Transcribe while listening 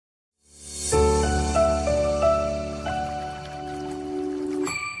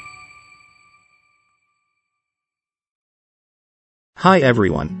Hi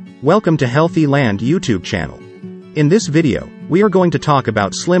everyone, welcome to HealthyLand YouTube channel. In this video, we are going to talk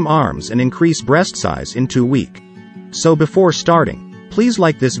about slim arms and increase breast size in 2 weeks. So before starting, please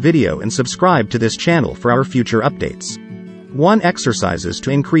like this video and subscribe to this channel for our future updates. 1. Exercises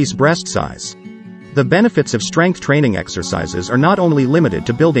to increase breast size. The benefits of strength training exercises are not only limited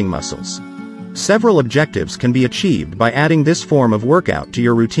to building muscles. Several objectives can be achieved by adding this form of workout to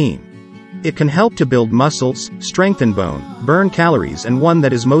your routine. It can help to build muscles, strengthen bone, burn calories, and one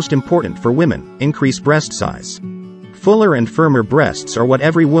that is most important for women, increase breast size. Fuller and firmer breasts are what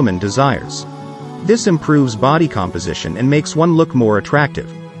every woman desires. This improves body composition and makes one look more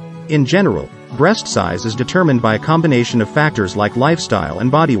attractive. In general, breast size is determined by a combination of factors like lifestyle and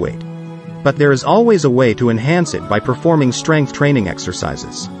body weight. But there is always a way to enhance it by performing strength training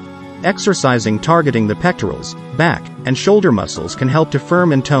exercises. Exercising targeting the pectorals, back, and shoulder muscles can help to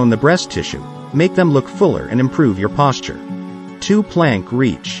firm and tone the breast tissue, make them look fuller and improve your posture. 2. Plank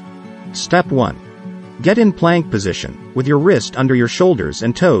reach. Step 1. Get in plank position, with your wrist under your shoulders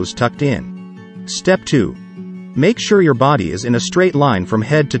and toes tucked in. Step 2. Make sure your body is in a straight line from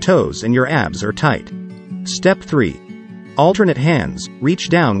head to toes and your abs are tight. Step 3. Alternate hands, reach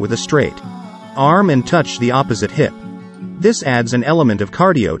down with a straight arm and touch the opposite hip. This adds an element of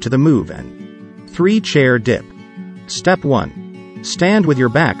cardio to the move. And 3. Chair dip. Step 1. Stand with your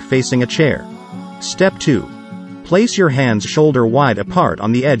back facing a chair. Step 2. Place your hands shoulder wide apart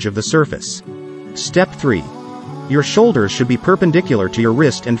on the edge of the surface. Step 3. Your shoulders should be perpendicular to your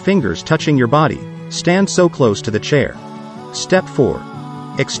wrist and fingers touching your body. Stand so close to the chair. Step 4.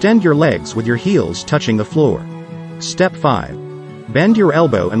 Extend your legs with your heels touching the floor. Step 5. Bend your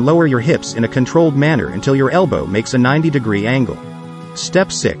elbow and lower your hips in a controlled manner until your elbow makes a 90-degree angle.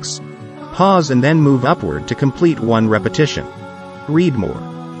 Step 6. Pause and then move upward to complete 1 repetition. Read more.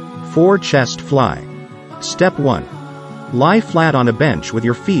 4. Chest fly. Step 1. Lie flat on a bench with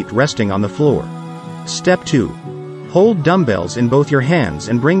your feet resting on the floor. Step 2. Hold dumbbells in both your hands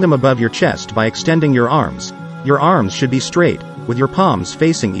and bring them above your chest by extending your arms. Your arms should be straight, with your palms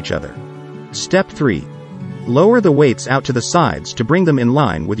facing each other. Step 3. Lower the weights out to the sides to bring them in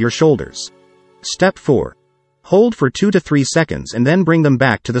line with your shoulders. Step 4. Hold for 2 to 3 seconds and then bring them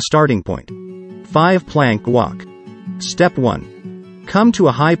back to the starting point. 5. Plank walk. Step 1. Come to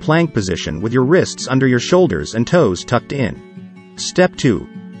a high plank position with your wrists under your shoulders and toes tucked in. Step 2.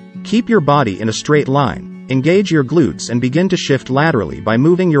 Keep your body in a straight line, engage your glutes and begin to shift laterally by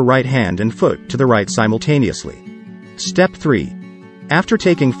moving your right hand and foot to the right simultaneously. Step 3. After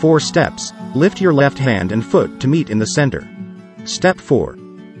taking 4 steps, lift your left hand and foot to meet in the center. Step 4.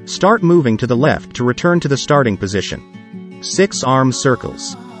 Start moving to the left to return to the starting position. 6. Arm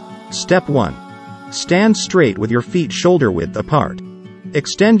circles. Step 1. Stand straight with your feet shoulder width apart.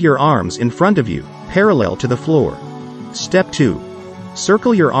 Extend your arms in front of you, parallel to the floor. Step 2.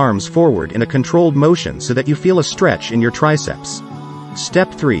 Circle your arms forward in a controlled motion so that you feel a stretch in your triceps.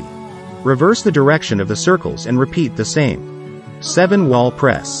 Step 3. Reverse the direction of the circles and repeat the same. 7. Wall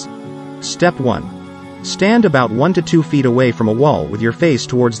press. Step 1. Stand about 1 to 2 feet away from a wall with your face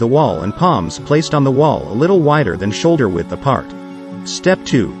towards the wall and palms placed on the wall a little wider than shoulder width apart. Step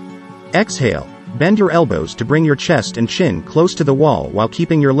 2. Exhale, bend your elbows to bring your chest and chin close to the wall while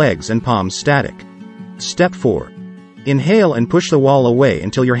keeping your legs and palms static. Step 4. Inhale and push the wall away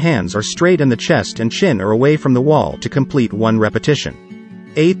until your hands are straight and the chest and chin are away from the wall to complete 1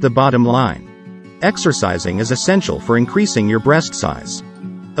 repetition. 8. The bottom line. Exercising is essential for increasing your breast size.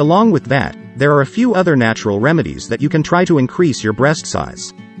 Along with that, there are a few other natural remedies that you can try to increase your breast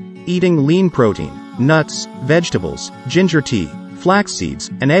size. Eating lean protein, nuts, vegetables, ginger tea, flax seeds,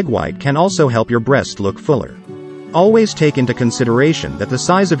 and egg white can also help your breast look fuller. Always take into consideration that the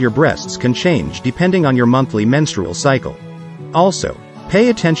size of your breasts can change depending on your monthly menstrual cycle. Also, pay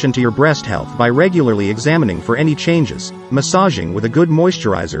attention to your breast health by regularly examining for any changes, massaging with a good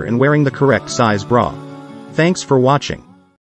moisturizer and wearing the correct size bra. Thanks for watching.